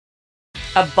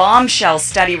A bombshell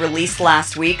study released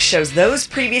last week shows those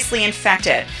previously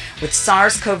infected with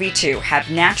SARS-CoV-2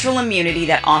 have natural immunity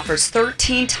that offers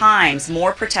 13 times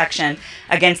more protection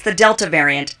against the Delta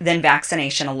variant than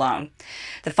vaccination alone.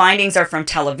 The findings are from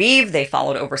Tel Aviv. They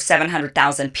followed over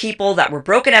 700,000 people that were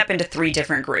broken up into 3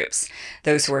 different groups: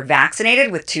 those who were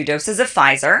vaccinated with 2 doses of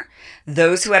Pfizer,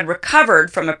 those who had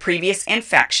recovered from a previous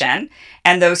infection,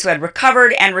 and those who had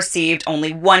recovered and received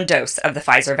only 1 dose of the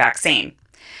Pfizer vaccine.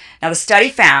 Now, the study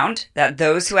found that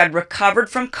those who had recovered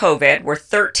from COVID were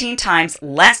 13 times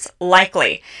less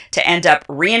likely to end up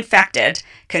reinfected,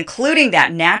 concluding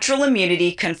that natural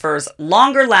immunity confers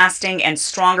longer lasting and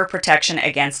stronger protection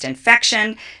against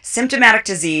infection, symptomatic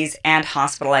disease, and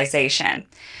hospitalization.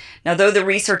 Now, though the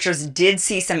researchers did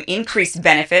see some increased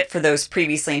benefit for those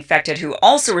previously infected who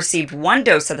also received 1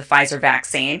 dose of the Pfizer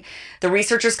vaccine, the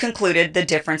researchers concluded the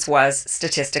difference was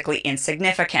statistically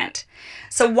insignificant.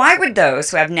 So why would those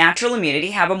who have natural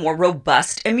immunity have a more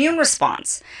robust immune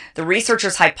response? The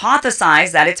researchers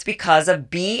hypothesize that it's because of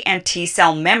B and T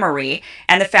cell memory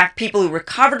and the fact people who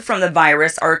recovered from the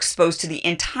virus are exposed to the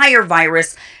entire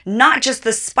virus, not just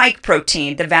the spike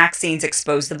protein the vaccines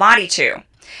expose the body to.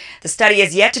 The study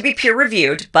is yet to be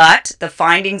peer-reviewed, but the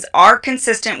findings are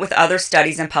consistent with other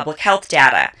studies and public health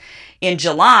data. In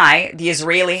July, the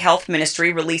Israeli Health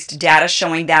Ministry released data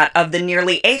showing that of the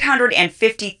nearly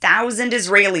 850,000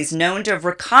 Israelis known to have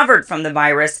recovered from the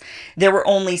virus, there were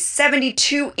only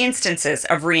 72 instances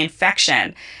of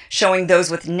reinfection, showing those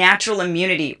with natural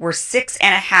immunity were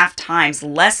 6.5 times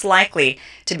less likely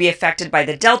to be affected by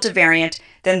the Delta variant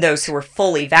than those who were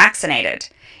fully vaccinated.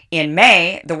 In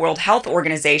May, the World Health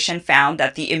Organization found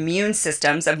that the immune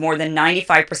systems of more than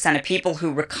 95% of people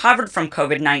who recovered from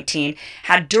COVID-19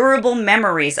 had durable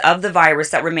memories of the virus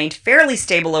that remained fairly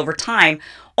stable over time,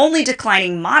 only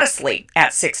declining modestly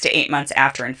at 6 to 8 months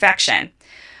after infection.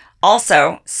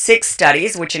 Also, 6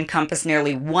 studies, which encompass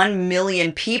nearly 1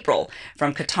 million people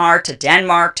from Qatar to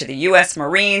Denmark to the U.S.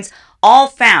 Marines, all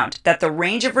found that the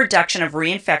range of reduction of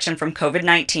reinfection from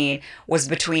COVID-19 was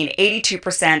between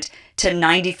 82% to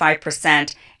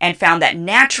 95%, and found that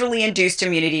naturally induced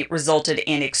immunity resulted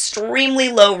in extremely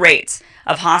low rates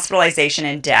of hospitalization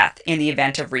and death in the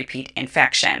event of repeat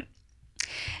infection.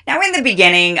 Now, in the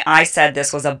beginning, I said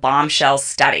this was a bombshell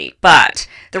study, but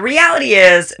the reality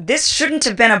is this shouldn't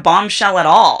have been a bombshell at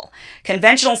all.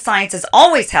 Conventional science has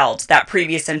always held that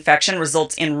previous infection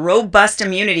results in robust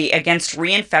immunity against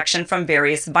reinfection from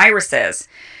various viruses.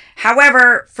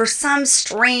 However, for some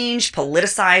strange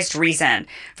politicized reason,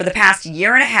 for the past 1.5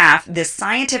 years, this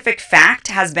scientific fact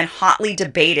has been hotly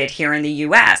debated here in the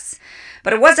U.S.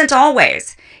 But it wasn't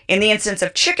always. In the instance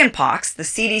of chickenpox, the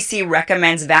CDC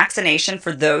recommends vaccination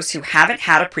for those who haven't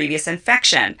had a previous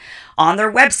infection. On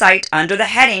their website, under the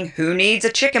heading, "Who needs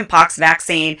a chickenpox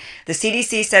vaccine?" the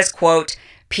CDC says, quote,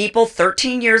 "People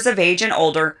 13 years of age and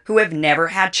older who have never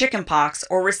had chickenpox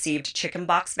or received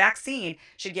chickenpox vaccine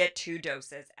should get 2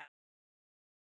 doses."